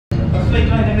First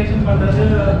vehicle integration பண்றது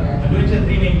Luggage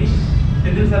 390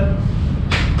 Senthil sir.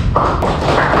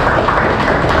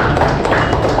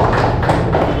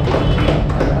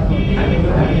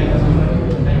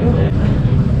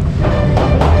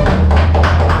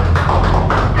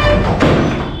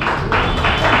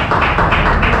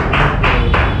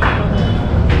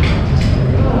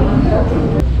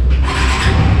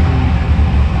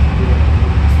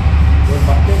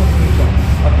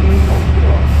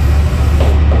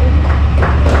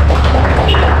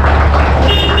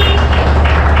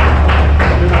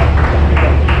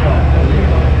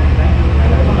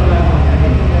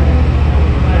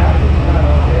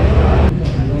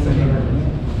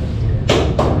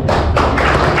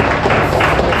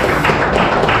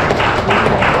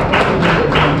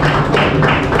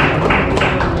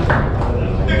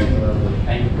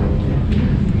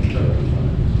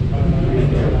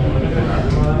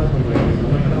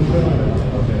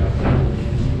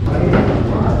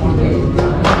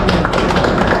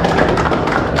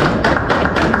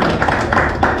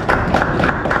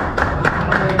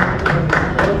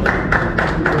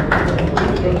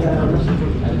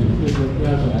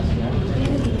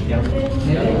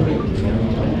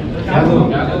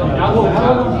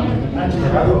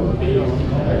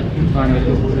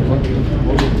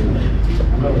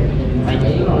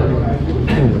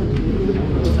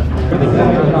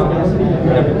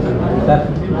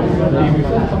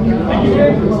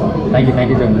 Thank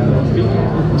you so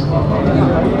much.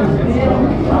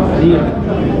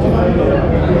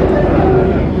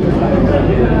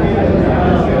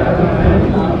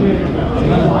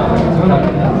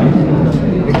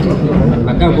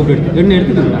 அக்கா கூப்பிட்டு என்ன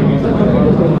எடுத்துக்கிட்டா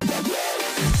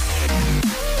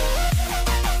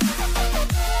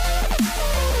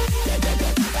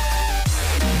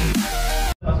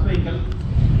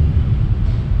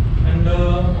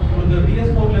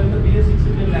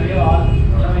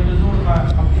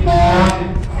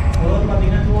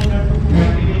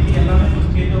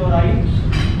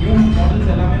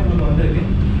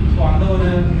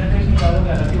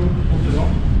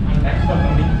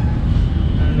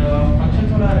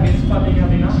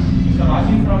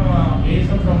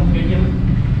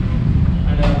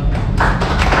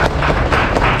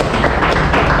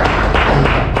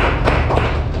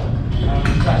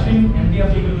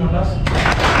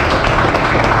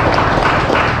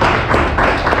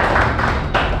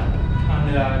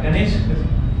Ganesh,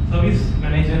 service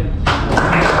manager.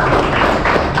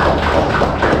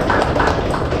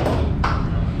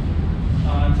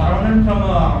 Surrounded from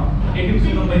native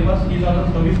Singham bypass, he is also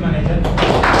service manager.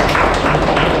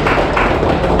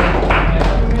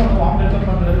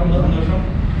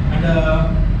 And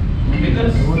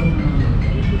vehicles.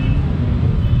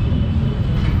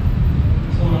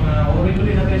 So our vehicle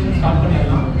integration start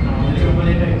பண்ணிடலாம். ரொம்ப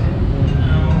late ஆயிடுச்சு.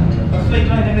 First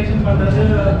vehicle integration பண்றது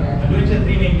Luggage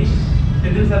 390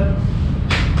 Senthil sir.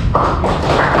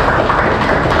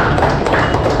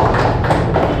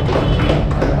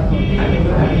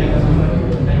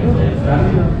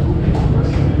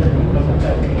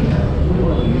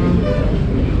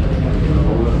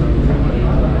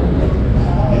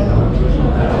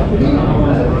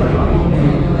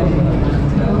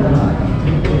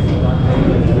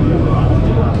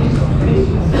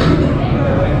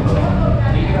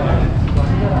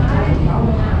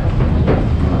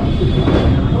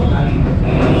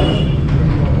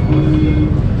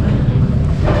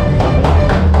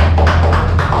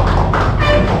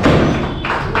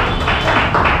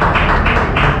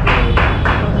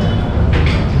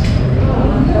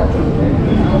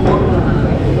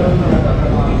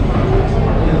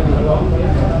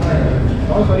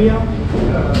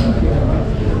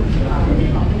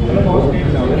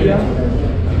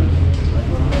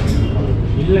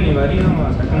 இல்லை நீ வரி நம்ம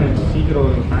டக்குன்னு சீக்கிரம்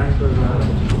ஒரு ட்ரான்ஸ்ஃபர்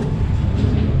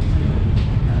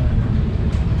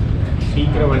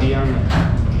சீக்கிரம் வரியாங்க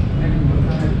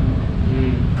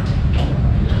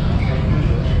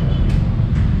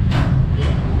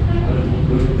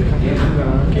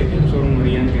கேட்டு ஷோரூம்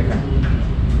வரியான்னு கேட்டேன்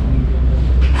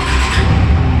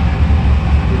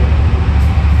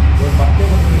ஒரு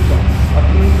 10 நிமிஷம்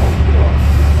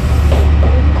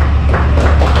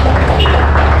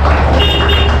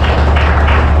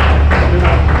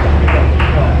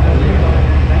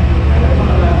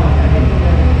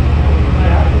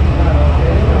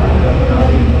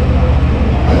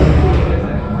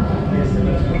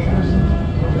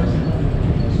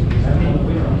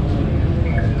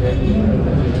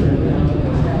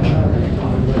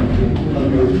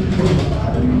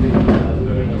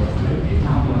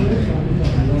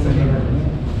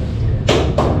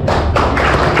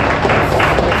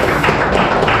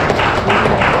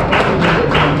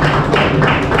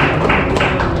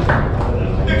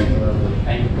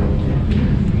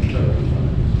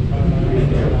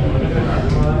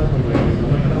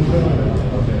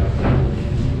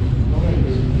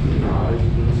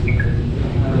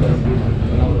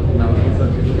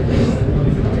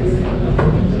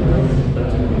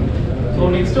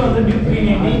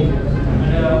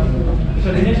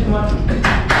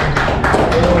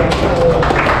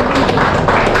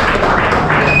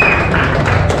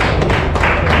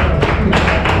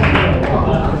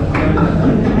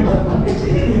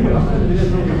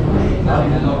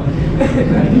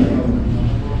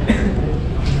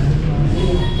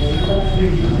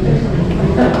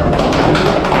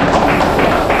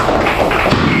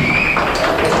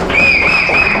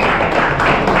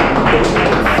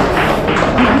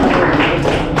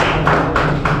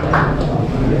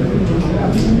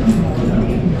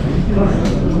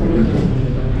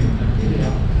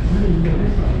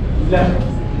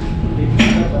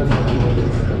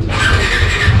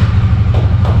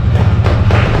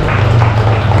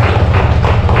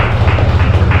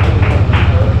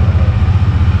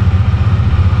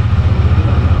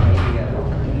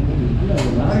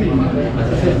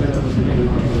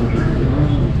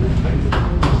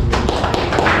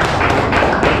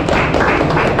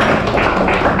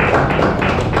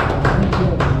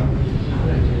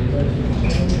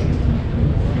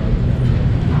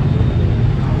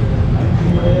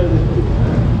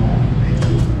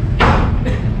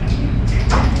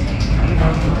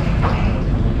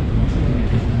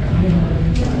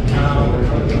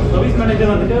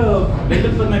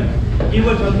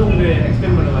keywords வந்து உங்களுக்கு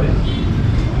எக்ஸ்பிளைன் பண்ணுவாரு.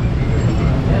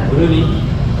 குருவி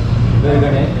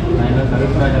வேகனே நான்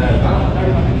சர்வீஸ் மேனேஜரா இருக்கேன்.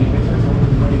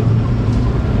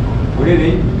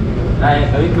 குருவி நான்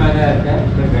சர்வீஸ் மேனேஜரா இருக்கேன்.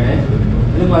 வேகனே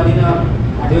இது பார்த்தீங்கன்னா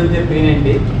அட்வென்ச்சர்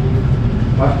 390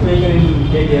 ஃபர்ஸ்ட் வெஹிக்கிள்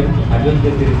இன் கேடிஎம்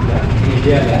அட்வென்ச்சர் சீரிஸில்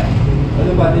இந்தியாவில் அது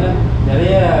பார்த்தீங்கன்னா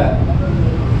நிறைய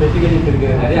ஸ்பெசிஃபிகேஷன்ஸ்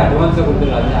இருக்குது, நிறைய அட்வான்ஸாக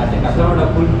கொடுத்துருக்காங்க. அது கஸ்டமரோட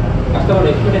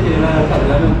எக்ஸ்பெக்டேஷன் என்ன இருக்குது அது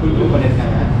எல்லாமே ஃபுல்ஃபில்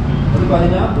பண்ணியிருக்காங்க. அது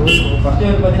பார்த்தீங்கன்னா ஃபஸ்ட்டு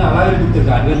பார்த்தீங்கன்னா அலாவில்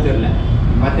கொடுத்துருக்கு அட்வென்ச்சரில்.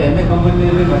 மற்ற எந்த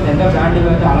கம்பெனிலேருந்து மற்ற எந்த பிராண்டுக்கு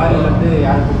வந்து அலாவில் வந்து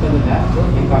யாரும் கொடுத்ததில்லை.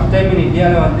 இப்போ ஃபஸ்ட் டைம் இன்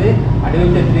இந்தியாவில் வந்து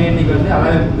அட்வென்ச்சர் 390 வந்து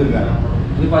அலாவில் கொடுத்துருக்காங்க.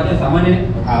 இது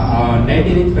பார்த்தீங்கன்னா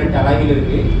 19 inch ஃப்ரண்ட் அலாவில்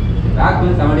இருக்குது, பேக்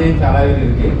வந்து 17 inch அலாவில்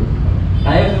இருக்குது.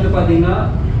 டயர்ஸ் வந்து பார்த்தீங்கன்னா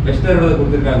வெஸ்டரோட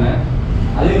கொடுத்துருக்காங்க.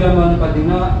 அது இல்லாமல் வந்து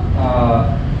பார்த்தீங்கன்னா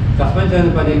சஸ்பென்ஷன்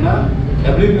வந்து பார்த்தீங்கன்னா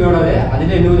டபிள்யூபியோடது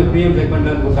அதில் இன்னும் கொஞ்சம் ப்ரீமியம்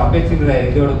செக்மெண்ட்டில் ஒரு அபேக்ஸுங்கிற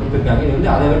இதோட கொடுத்துருக்காங்க. இது வந்து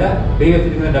அதை விட ப்ரீவியஸ்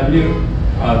இருக்கிற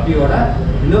டபிள்யூபியோட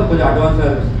இன்னும் கொஞ்சம்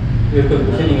அட்வான்ஸாக இருக்கிற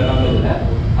விஷயம் நீங்கள் எல்லாம் இல்லை.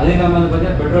 அது இல்லாமல் வந்து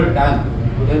பார்த்தீங்கன்னா பெட்ரோல் டேங்க்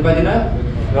இது பார்த்தீங்கன்னா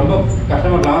ரொம்ப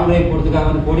கஸ்டமர் லாங் ட்ரைவ் கொடுத்துருக்காங்க.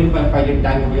 வந்து 14.5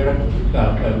 டேங்க்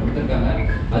கொடுத்துருக்காங்க.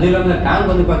 அது இல்லாமல்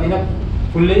டேங்க் வந்து பார்த்தீங்கன்னா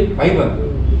ஃபுல்லி ஃபைபர்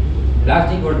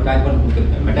பிளாஸ்டிக்கோட டேங்க் பண்ணி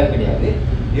கொடுத்துருக்காங்க, மெட்டல் கிடையாது.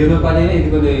 இது வந்து பார்த்தீங்கன்னா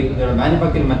இதுக்கு வந்து இதோட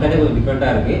மேனுஃபேக்சரிங் மெத்தடே கொஞ்சம்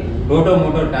டிஃப்ரெண்ட்டாக இருக்குது. ரோட்டோ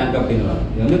மோட்டோ டேங்க் அப்படின்னு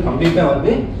இது வந்து கம்ப்ளீட்டாக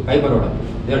வந்து ஃபைபரோட.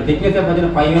 இதோட திக்னஸாக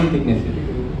பார்த்தீங்கன்னா 5 mm திக்னஸ் இருக்குது.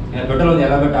 பெட்ரோல் வந்து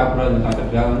எல்லாமே டாப்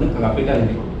கான்செப்டாக வந்து கம்ப்ளீட்டாக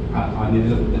அந்த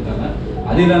இதில் கொடுத்துருக்காங்க.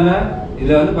 அது இல்லாமல்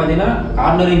இதில் வந்து பார்த்தீங்கன்னா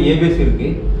கார்னரிங் ஏபிஎஸ் இருக்குது,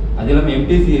 அது இல்லாமல்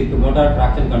எம்டிசி இருக்குது, மோட்டார்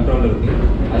ட்ராக்ஷன் கண்ட்ரோல் இருக்குது.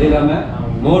 அது இல்லாமல்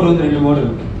மோடு வந்து 2 மோடு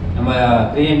இருக்குது. நம்ம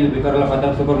 300 பிக்கரில்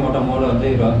பார்த்தா சூப்பர் மோட்டோ மோடு வந்து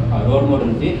ரோட் மோடு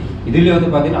இருந்துச்சு. இதுலேயே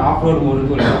வந்து பார்த்தீங்கன்னா ஆஃப் ரோடு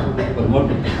மோடுன்னு ஒரு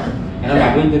மோட் இருக்குது. ஏன்னா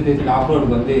அட்வென்ச்சர் சீரிஸில் ஆஃப்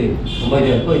ரோடுக்கு வந்து ரொம்ப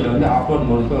இதாக இருக்கும். இதில் வந்து ஆஃப் ரோட்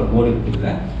மோடுக்கு ஒரு மோடு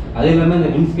இருக்குது. அது இல்லாமல் இந்த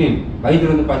விண்ஸ்க்ரீன்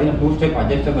பைக்கில் வந்து பார்த்தீங்கன்னா 2 ஸ்டெப்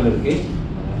அட்ஜஸ்டபிள் இருக்குது.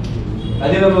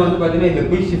 அது இல்லாமல் வந்து பார்த்தீங்கன்னா இந்த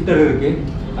குயிக் ஷிஃப்டர் இருக்குது,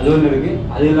 அது ஒன்று இருக்குது.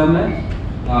 அது இல்லாமல்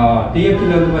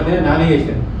டிஎஃப்சியில் வந்து பார்த்தீங்கன்னா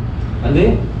நேவிகேஷன் வந்து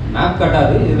மேப்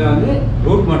கட்டாது, இதில் வந்து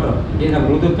ரூட் மட்டும் இங்கே நம்ம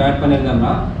ப்ளூடூத் கனெக்ட்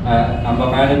பண்ணியிருந்தோம்னா நம்ம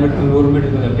 500 மீட்டர் 100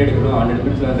 மீட்டருக்கு லெஃப்ட் எடுக்கணும், 100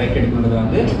 மீட்டர்ஸில் ரைட் எடுக்கணுன்றது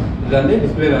வந்து இதில் வந்து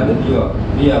டிஸ்பிளேல வந்து வியூ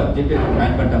ஜிபிஎஸ்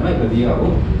கனெக்ட் பண்ணிட்டோம்னா இப்போ வியூ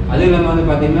ஆகும். அது இல்லாமல் வந்து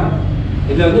பார்த்தீங்கன்னா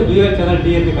இதில் வந்து dual channel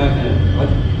TFT connection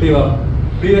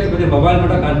previous பற்றி மொபைல்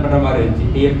மட்டும் கனெக்ட் பண்ணுற மாதிரி இருந்துச்சு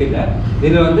டிஎஃப்டியில்.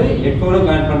 இதில் வந்து ஹெட்ஃபோனும்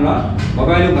கனெக்ட் பண்ணலாம்,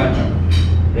 மொபைலும் கனெக்ட் பண்ணலாம்.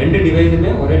 2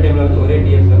 டிவைஸுமே ஒரே டைமில் வந்து ஒரே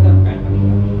டிஎஃப்டியில் வந்து நம்ம கனெக்ட் பண்ணலாம்.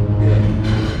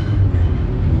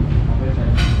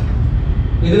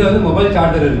 இதில் வந்து மொபைல்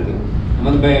சார்ஜர் இருக்குது. நம்ம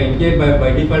வந்து பை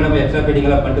டிஃபால்ட் நம்ம எக்ஸ்ட்ரா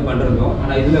ஃபிட்டிங்கெல்லாம் பண்ணுறோம்.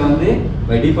 ஆனால் இதில் வந்து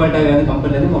பை டிஃபால்ட்டாக வந்து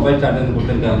கம்பெனிலேருந்து மொபைல் சார்ஜர்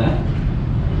கொடுத்துருக்காங்க.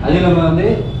 அது இல்லாமல் வந்து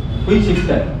குயிக்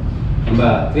ஷிஃப்டர் நம்ம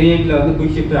 380 வந்து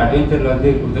குயிக் ஷிஃப்டர் அட்வென்ச்சரில் வந்து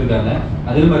கொடுத்துருக்காங்க.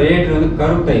 அது இல்லாமல் ரேடியேட்டர் வந்து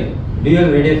curve type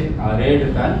dual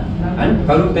radiator fan and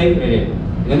curve type radiator.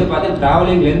 இது வந்து பார்த்தா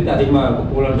ட்ராவலிங் லென்த் அதிகமாக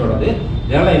இருக்கும் கூலண்டோடது.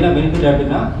 இதனால் என்ன பெனிஃபிட்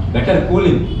அப்படின்னா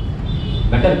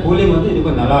பெட்டர் கூலிங் வந்து இது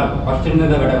கொஞ்சம் நல்லாயிருக்கும். ஃபஸ்ட்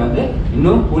இருந்ததை விட வந்து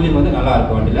இன்னும் கூலிங் வந்து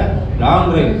நல்லாயிருக்கும். வண்டியில் லாங்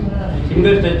ட்ரைவ்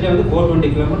சிங்கிள் ஸ்ட்ரெச்சில் வந்து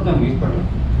 420 கிலோமீட்டர் நம்ம யூஸ் பண்ணலாம்.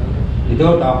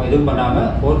 வித்தவுட் ஆஃப் எதுவும் பண்ணாமல்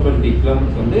 420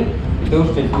 கிலோமீட்டர்ஸ் வந்து வித்தவுட்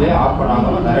ஸ்ட்ரெச்சிலே ஆஃப்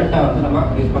பண்ணாமல் டேரெக்டாக வந்து நம்ம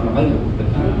யூஸ் பண்ணுற மாதிரி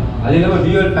கொடுத்துருக்காங்க. அது இல்லாமல்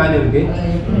டியூவல் ஃபேன் இருக்குது.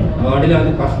 நம்ம வண்டியில்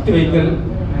வந்து ஃபஸ்ட்டு வெஹிக்கிள்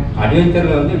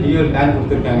அட்வென்ச்சரில் வந்து டியூவல் ஃபேன்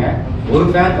கொடுத்துருக்காங்க. ஒரு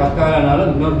ஃபேன் ஒர்க் ஆகலனாலும்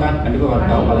இன்னொரு ஃபேன் கண்டிப்பாக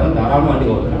ஒர்க் ஆகும். அதெல்லாம் தாராளமாக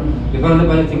வண்டி ஓட்டலாம். இப்போ வந்து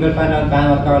பார்த்தீங்கன்னா சிங்கிள் ஃபேன்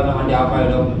ஒர்க் ஆகலாம், வண்டி ஆஃப்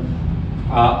ஆகிடும்,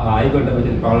 ஹைகோல்ட்ட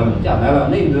பற்றி ப்ராப்ளம் இருந்துச்சு. அதனால்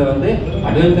வந்து இதில் வந்து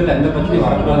அட்வென்ச்சரில் எந்த பிரச்சனையும்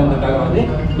வரக்கூடாதுன்றதுக்காக வந்து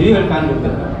டியூவல் ஃபேன்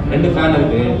கொடுத்துருக்காங்க. 2 ஃபேன்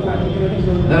இருக்குது.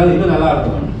 அதனால் இன்னும் நல்லா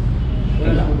இருக்கும்.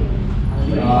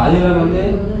 அது இல்லாமல் வந்து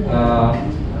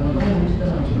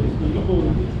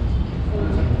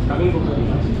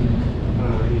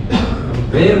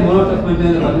வேறு மோனோ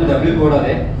சஸ்பென்ஷன் வந்து டபிள்யூ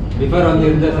போடாது. பிஃபோர் வந்து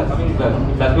இருந்த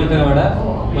சஸ்பென்ஷனை விட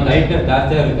கொஞ்சம் ஹைட்னஸ்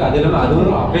ஜாஸ்தியாக இருக்குது. அது இல்லாமல்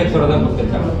அதுவும் அப்பேக்ஸோட தான்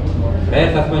கொடுத்துருக்காங்க.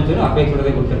 ரேர் சஸ்பென்ஷனும் அப்பேக்ஸோட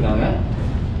தான் கொடுத்துருக்காங்க.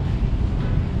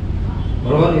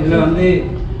 ஒருவர் இதில் வந்து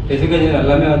ஸ்பெசிஃபிகேஷன்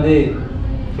எல்லாமே வந்து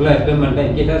ஃபுல்லாக எக்ஸ்பிளைன் பண்ணிட்டேன்.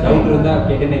 இன்கேஸ் டவுட் இருந்தால்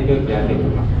கேட்டு எனக்கு கிளாரிட்டி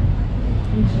கொடுக்கலாம்.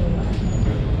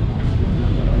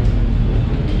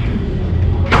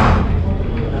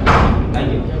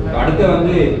 தேங்க்யூ. அடுத்து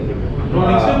வந்து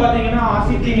next பாத்தீங்கன்னா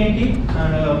RC390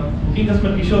 and booking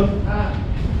customer Kishore.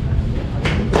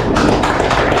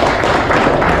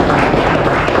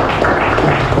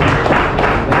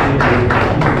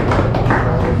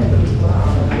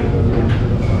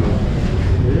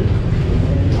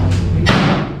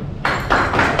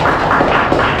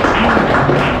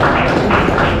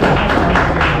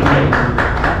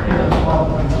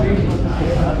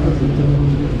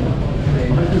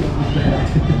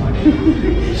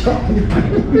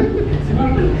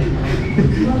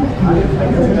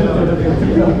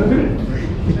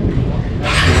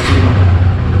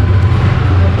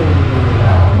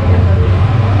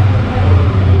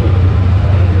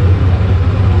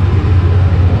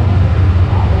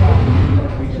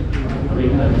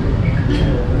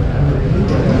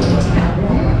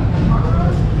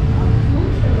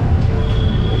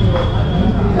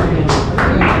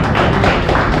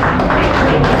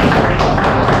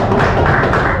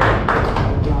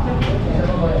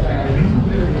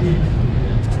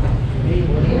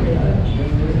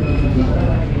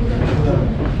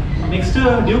 Next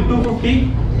Duke 250,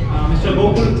 Mr.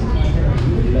 Gokul.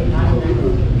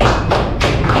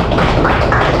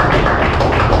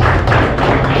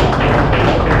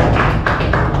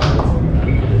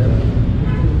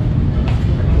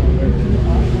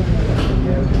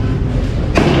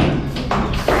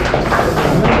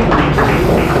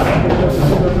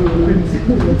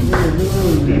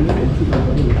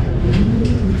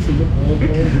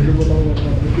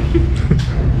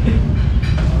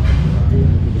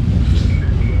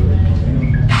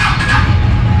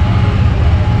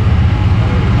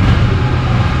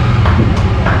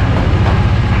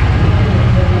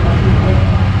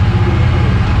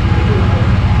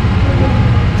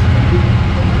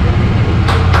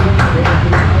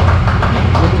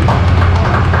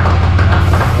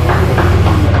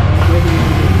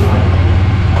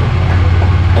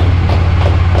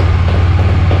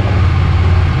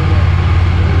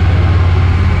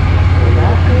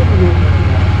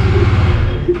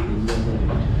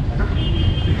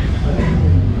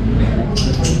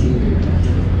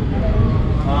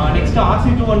 Next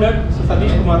RC200, so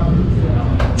Satish Kumar.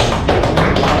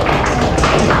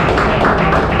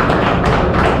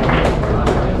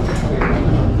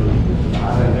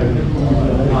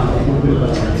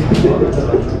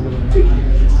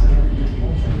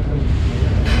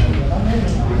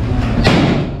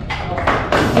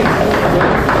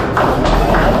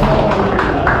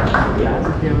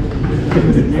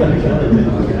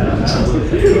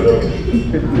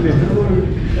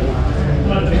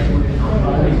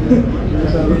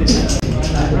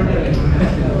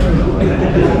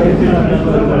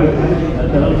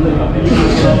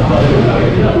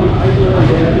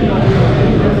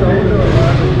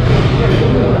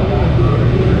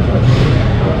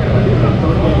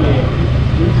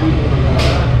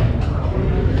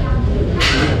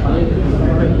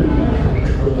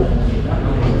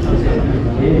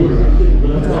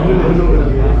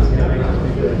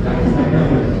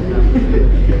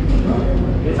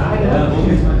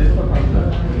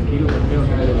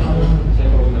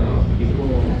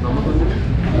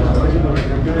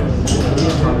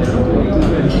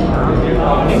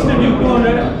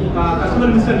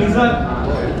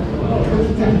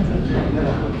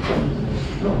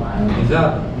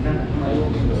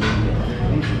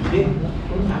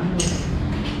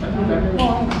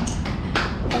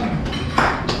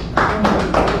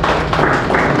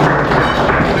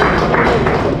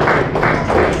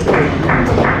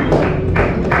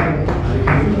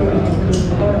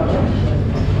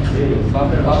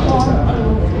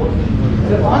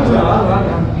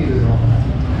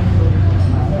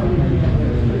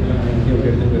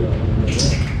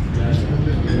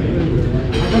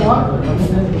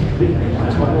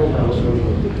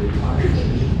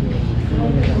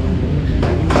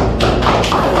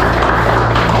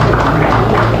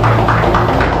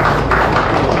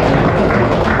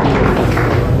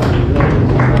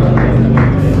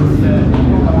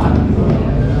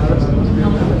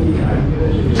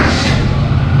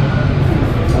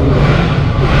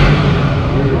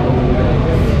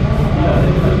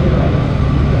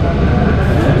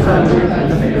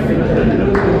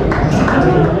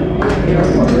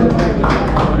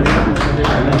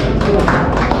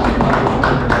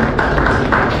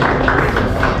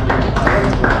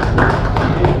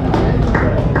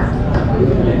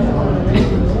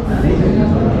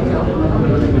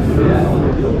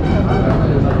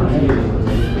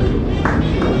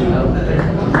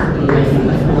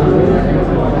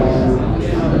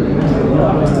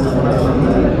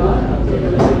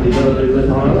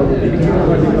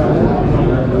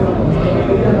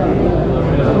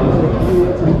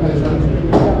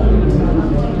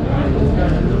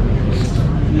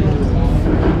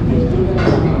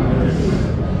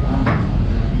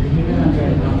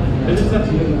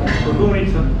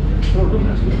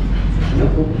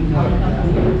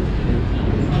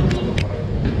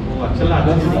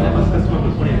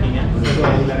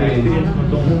 Experience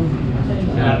மட்டும்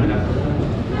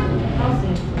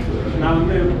நான்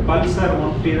வந்து பல்சர்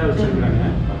 150 தான் வச்சுருக்கிறேங்க.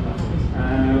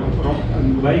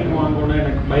 பைக் வாங்கணுன்னு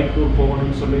எனக்கு பைக் டூர்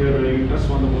போகணும்னு சொல்லி ஒரு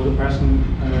இன்ட்ரெஸ்ட் வந்தபோது பேஷன்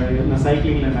நான்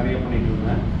சைக்கிளிங்கில் நிறைய பண்ணிகிட்டு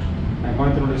இருந்தேன்.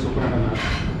 கோயம்புத்தூருடைய சூப்பராக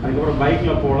அதுக்கப்புறம்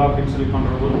பைக்கில் போகலாம் அப்படின்னு சொல்லி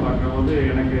பண்ணுறபோது பார்க்குறபோது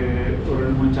எனக்கு ஒரு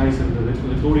 2-3 சாய்ஸ் இருந்தது.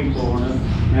 கொஞ்சம் டூரிங் போகணும்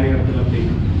நிறைய இடத்துல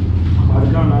அப்படின்னு. அப்போ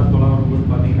அதுக்காக நான் தொலை வரும்போது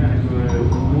பார்த்தீங்கன்னா எனக்கு ஒரு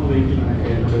 3 வெஹிக்கிள் எனக்கு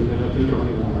என்னோட இதில் ஃபில்டர்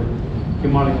பண்ணி போனது.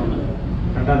 ஹிமாலயன் ஒன்று,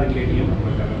 2வது கேடிஎம்,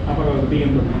 அப்புறம்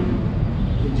BMW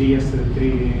GS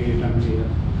 310.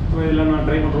 இப்போ இதில் நான்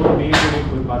ட்ரை பண்ணுறோம் BMW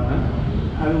போய் பார்த்தேன்.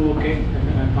 அது ஓகே,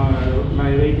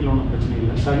 நான் வெஹிக்கிள் ஒன்றும் பிரச்சனை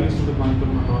இல்லை. சர்வீஸ் வந்து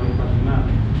கோயம்புத்தூர் பண்ணுற வரைக்கும் பார்த்தீங்கன்னா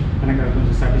எனக்கு அது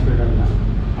கொஞ்சம் சாட்டிஸ்ஃபைடாக இருந்தேன்.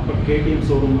 அப்போ கேடிஎம்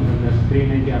ஷோரூம் இந்த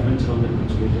 390 அட்வென்ச்சர்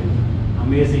வந்துருக்குன்னு சொல்லிட்டு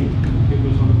அமேசிங்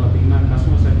பீப்புள்ஸ் வந்து பார்த்தீங்கன்னா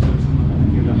கஸ்டமர் சாட்டிஸ்ஃபேக்ஷன் வந்து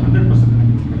எனக்கு இதில் 100%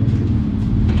 எனக்கு கிடைச்சிது.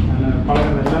 அதில்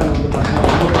பழகிறது எல்லாரும் வந்து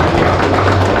பார்த்தீங்கன்னா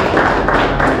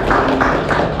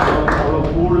அவ்வளோ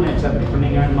கூல் நேச்சர். இப்போ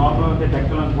நீங்கள் நார்மலாக வந்து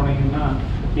டெக்லாம் போனீங்கன்னா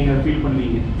நீங்கள் அதை ஃபீல்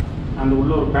பண்ணுவீங்க. அந்த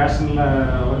உள்ள ஒரு பேஷனில்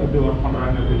எப்படி ஒர்க்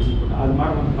பண்ணுறாங்க அப்படின்னு சொல்லிட்டு அது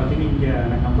மாதிரி வந்து பார்த்தீங்கன்னா இங்கே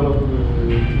எனக்கு அந்தளவுக்கு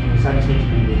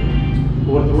சாட்டிஸ்ஃபேக்ஷன் இருக்குது.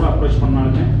 ஒவ்வொருத்தரோட அப்ரோச்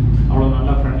பண்ணாலுமே அவ்வளோ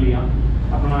நல்லா ஃப்ரெண்ட்லியாக.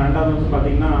 அப்புறம் நான் 2வது வந்து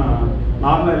பார்த்தீங்கன்னா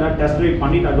நார்மலாக எல்லாம் டெஸ்ட் ட்ரைவ்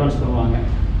பண்ணிவிட்டு அட்வான்ஸ் பண்ணுவாங்க.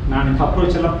 நான் எனக்கு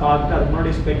அப்ரோச் எல்லாம் பார்த்துட்டு அதுக்கு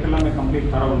முன்னாடி ஸ்பெக் எல்லாமே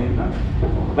கம்ப்ளீட் தர பண்ணியிருந்தேன்.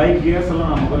 பைக் கியர்ஸ்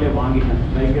எல்லாம் நான் முதல்ல வாங்கிட்டேன்.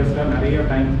 பைக் கியர்ஸில் நிறைய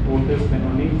டைம் போட்டு ஸ்பெண்ட்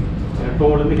பண்ணி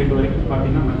டோலேருந்து ஹெட் வரைக்கும்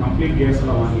பார்த்தீங்கன்னா நான் கம்ப்ளீட் கியர்ஸ்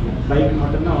எல்லாம் வாங்கிட்டேன். பைக்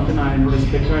மட்டும்தான் வந்து நான் என்னோடய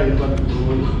ஸ்பெக்காக எதிர்பார்த்துட்டு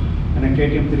போகும்போது எனக்கு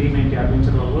KTM 390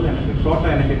 அட்வென்ச்சர் வரும்போது எனக்கு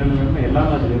டோட்டலாக எனக்கு என்னென்ன வேணுமோ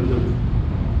எல்லாமே அதில் இருந்தது.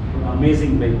 ஒரு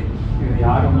அமேசிங் பைக். இது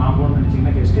யாரும் வாங்கணும்னு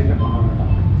நினச்சிங்கன்னா எஸ்டேட்டை பண்ண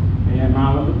வேண்டாம்.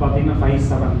 நான் வந்து பார்த்தீங்கன்னா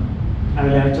 5'7",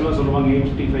 அதில் ஆக்சுவலாக சொல்லுவாங்க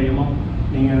 855 mm.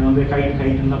 நீங்கள் அது வந்து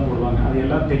ஹைட்டுன்னு தான் போடுவாங்க. அது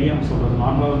எல்லாம் தெரியாமல் சொல்கிறது.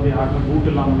 நார்மலாக வந்து யாருக்கும் பூட்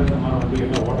இல்லாமல் இந்த மாதிரி வந்து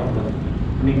எல்லாம் ஓட்டக்கூடாது.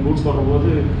 நீங்கள் பூட்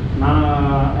போடும்போது நான்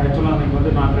ஆக்சுவலாக அன்றைக்கி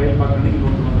வந்து நான் ட்ரையல் பார்க்குறேன்.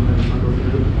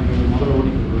 முதல்ல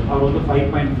ஓடிட்டு அவர் வந்து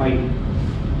 5.5,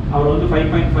 அவர் வந்து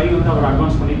 5.5 வந்து அவர்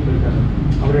அட்வான்ஸ் பண்ணிட்டு போயிருக்காரு.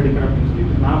 அவர் எடுக்கிற அப்படின்னு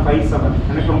சொல்லிட்டு நான் 5'7".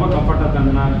 எனக்கு ரொம்ப கம்ஃபர்ட்டாக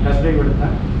இருந்தது. நான் டெஸ்ட் ட்ரைவ்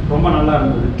எடுத்தேன், ரொம்ப நல்லா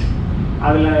இருந்தது.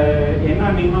 அதில்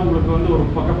என்னன்னா உங்களுக்கு வந்து ஒரு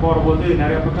பக்கம் போகிறபோது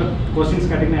நிறைய பக்கம் கொஸ்டின்ஸ்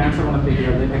கேட்டிங்கன்னா ஆன்சர் பண்ண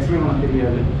தெரியாது, எக்ஸ்பிளைன் பண்ண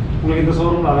தெரியாது. உங்களுக்கு இந்த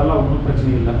ஷோரூமில் அதெல்லாம் ஒன்றும்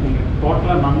பிரச்சனை இல்லை. நீங்கள்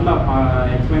டோட்டலாக நல்லா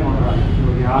எக்ஸ்பிளைன் பண்ணுறாங்க.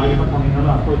 உங்களுக்கு யாருக்கிட்ட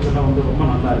போனீங்கன்னாலும் அப்ரோச் எல்லாம் வந்து ரொம்ப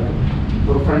நல்லா இருக்குது.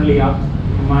 ஒரு ஃப்ரெண்ட்லியாக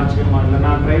மார்ச்சிக்கிற மாதிரி இல்லை.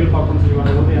 நான் ட்ரையல் பார்க்கணும்னு சொல்லி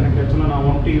வரும்போது எனக்கு ஆக்சுவலாக நான்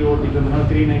 150 ஓட்டிட்டு இருந்ததுனால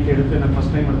 390 எடுத்து எனக்கு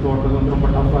ஃபஸ்ட் டைம் எடுத்து ஓட்டுறது வந்து ரொம்ப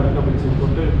டஃப்பாக இருக்குது அப்படின்னு சொல்லி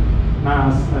போட்டு நான்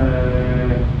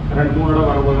 2-3 இடம்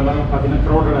வரும்போதெல்லாம் பார்த்தீங்கன்னா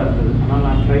க்ரௌடடாக இருந்தது. அதனால்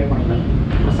நான் ட்ரை பண்ணேன்.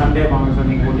 அப்புறம் சண்டே வாங்க சார்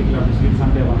நீங்கள் ஓட்டிக்கலாம் அப்படின்னு சொல்லி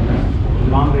சண்டே வாங்கினேன். ஒரு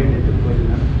லாங் ரைடு எடுத்துகிட்டு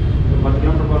போயிருந்தேன். ஒரு 10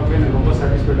 கிலோமீட்டர் போகிறப்ப எனக்கு ரொம்ப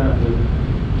சாட்டிஸ்ஃபைடாக இருந்தது.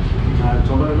 நான்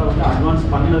சொல்கிறதெல்லாம் வந்து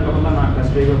அட்வான்ஸ் பண்ணதுக்கப்புறம் தான் நான்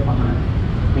டெஸ்ட் ட்ரைவர் பண்ணேன்.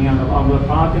 நீங்கள் அந்த அவங்கள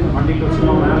பார்த்து இந்த வண்டியில்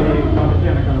வச்சுன்னா மேலே ஏறி பார்த்துட்டு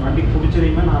எனக்கு அந்த வண்டி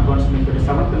பிடிச்சதையுமே நான் அட்வான்ஸ் பண்ணிட்டு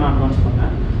 7th நான் அட்வான்ஸ்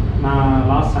பண்ணேன். நான்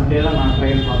லாஸ்ட் சண்டே தான் நான்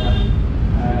ட்ரையல் பார்த்தேன்.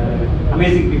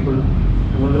 Amazing people.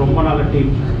 இது வந்து ரொம்ப நல்ல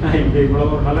டீம். இங்கே இவ்வளோ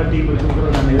ஒரு நல்ல டீம்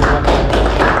இருக்குங்கிறது நான் எதிர்பார்த்தேன்.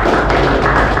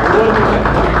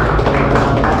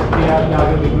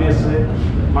 விக்னேஷ்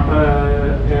மற்ற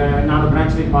நான்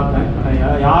பிரான்ச்லேயும் பார்த்தேன்.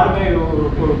 யாருமே ஒரு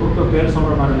குரூப்பை பேர்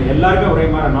சொல்கிற மாதிரி இல்லை. எல்லாருமே ஒரே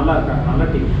மாதிரி நல்லா இருக்காங்க. நல்ல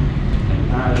டீம்.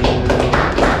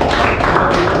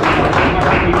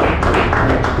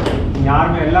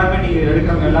 யாருமே எல்லாருமே நீங்கள்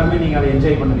எடுக்கிறவங்க எல்லாருமே நீங்கள் அதை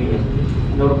என்ஜாய் பண்ணுவீங்க.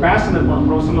 இந்த ஒரு பேஷன் இருக்கணும்.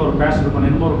 ப்ரொஃபஷனில் ஒரு பேஷன் இருக்கணும்.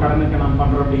 இன்னும் ஒரு கடனுக்கு நான்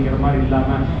பண்ணுறேன் அப்படிங்கிற மாதிரி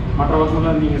இல்லாமல் மற்ற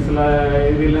வருஷம்லாம் நீங்கள் சில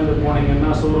இதுலேருந்து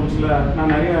போனீங்கன்னா ஷோரூம்ஸில்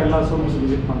நான் நிறைய எல்லா ஷோரூம்ஸும்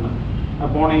விசிட் பண்ணேன்.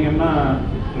 போனீங்கன்னா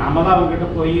நம்ம தான் அவங்ககிட்ட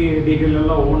போய் டீட்டெயில்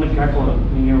எல்லாம் ஒவ்வொன்று கேட்கணும்.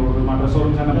 நீங்கள் ஒரு மற்ற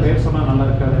ஷோரூம்ஸ் என்ன பேர் சொன்னால் நல்லா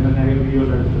இருக்காது. என்ன நிறைய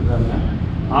வீடியோவில் எடுத்துருக்காங்க.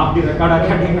 அப்படி ரெக்கார்டாக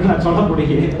கேட்டீங்கன்னா நான் சொல்ல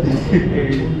முடியும்.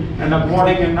 என்ன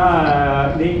போனீங்கன்னா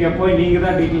நீங்கள் போய் நீங்கள்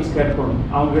தான் டீட்டெயில்ஸ் கேட்கணும்.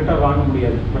 அவங்ககிட்ட வாங்க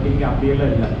முடியாது. பட் இங்கே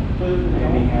அப்படியெல்லாம் இல்லை.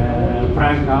 நீங்கள்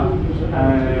ஃப்ராங்காக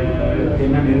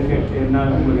என்னென்ன இருக்குது, என்ன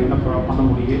உங்களுக்கு என்ன பண்ண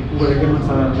முடியும், உங்கள்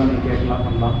ரெக்யர்மெண்ட்ஸ் அதை இருந்தால் நீங்கள் கேட்கலாம்,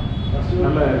 பண்ணலாம்.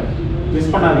 நல்ல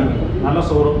மிஸ் பண்ணாதீங்க. நல்ல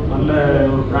ஷோரூம், நல்ல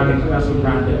ஒரு பிராண்ட், இன்டர்நேஷ்னல்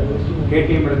பிராண்டு.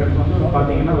 KTM எடுக்கிறது வந்து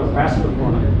பார்த்தீங்கன்னா ஒரு பேஷன்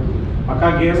போகணும். பக்கா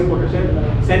கியர்ஸ் போட்டுட்டு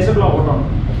சென்சிபிளாக ஓட்டணும்.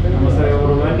 நம்ம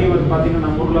ஒரு வண்டி வந்து பார்த்தீங்கன்னா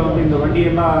நம்ம ஊரில் வந்து இந்த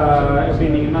வண்டியெல்லாம்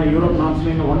எப்படின்னீங்கன்னா யூரோப்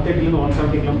நார்ம்ஸ்லேருந்து 130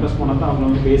 170 கிலோமீட்டர்ஸ் போனால் தான் அவங்க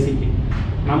வந்து பேசிக்கு.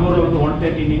 நம்ம ஊரில் வந்து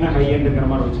 130 ஹை எண்டுங்கிற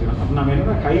மாதிரி வச்சுக்கலாம். அப்போ நம்ம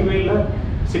என்ன ஹைவேயில்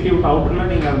சிட்டி விட்டு அவுட்டரில்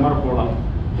நீங்கள் அது மாதிரி போகலாம்.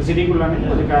 இப்போ சிட்டிக்குள்ளே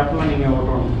கொஞ்சம் கேர்ஃபுல்லாக நீங்கள்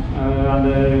ஓட்டணும். அந்த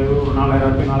ஒரு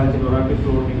 4000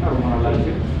 4500 ஓட்டிங்கன்னா ரொம்ப நல்லா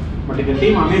இருக்குது. பட் இந்த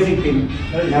டீம் அமேசிங் டீம்.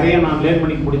 நிறைய நான் லேர்ன்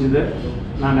பண்ணி பிடிச்சது.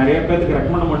 நான் நிறைய பேருக்கு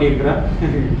ரெக்கமெண்ட் பண்ணியிருக்கிறேன்.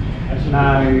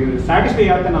 நான் சாட்டிஸ்ஃபை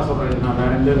ஆகிட்டு நான் சொல்கிறேன். நான்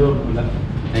வேறு எந்த இதுவும் இல்லை.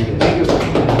 Thank you. Thank you sir.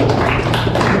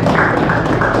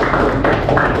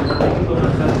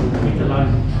 Sir meets எல்லாம்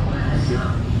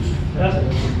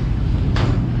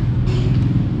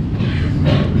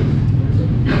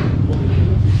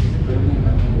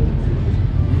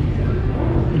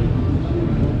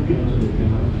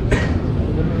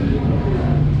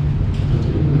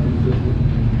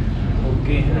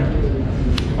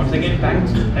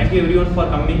Thank you everyone for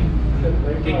coming.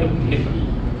 Take care. Thank you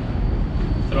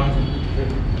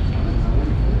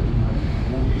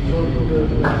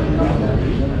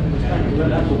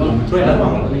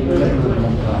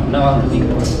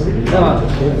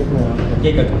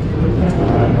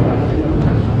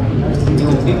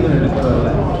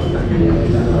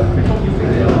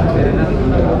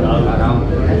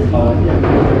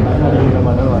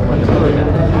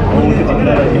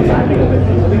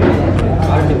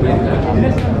so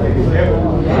much.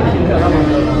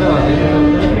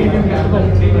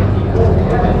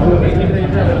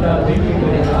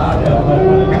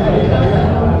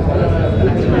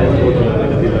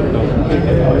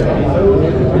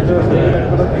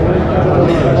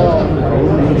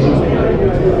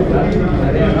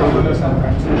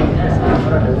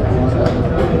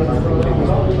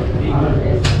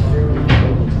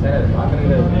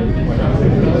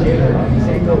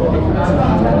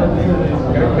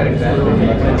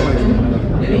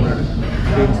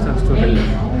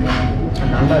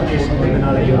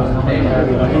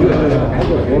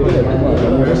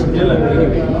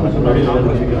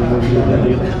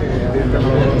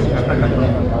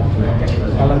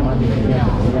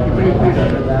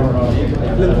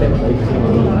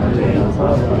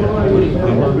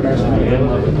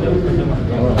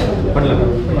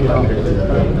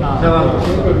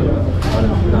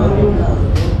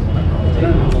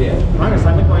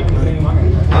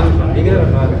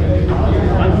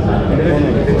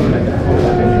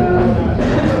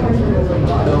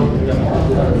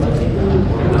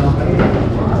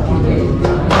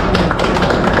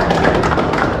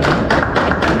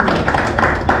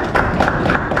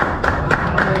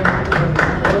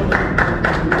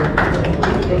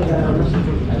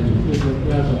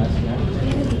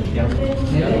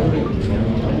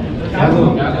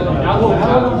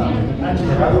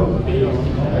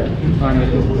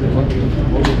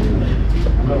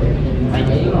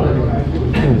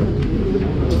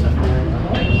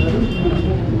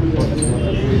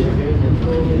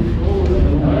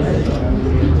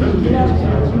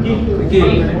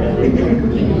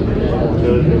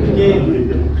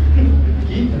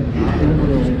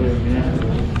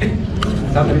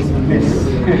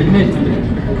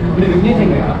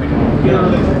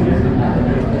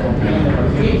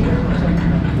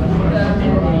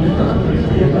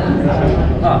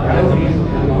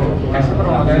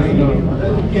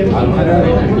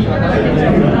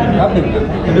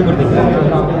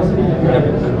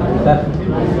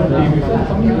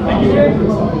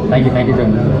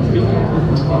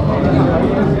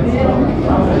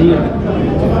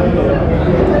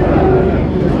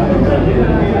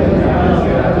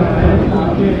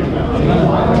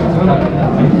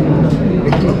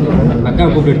 அக்கா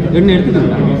கூப்பிட்டு என்ன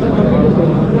எடுத்துக்கோங்க.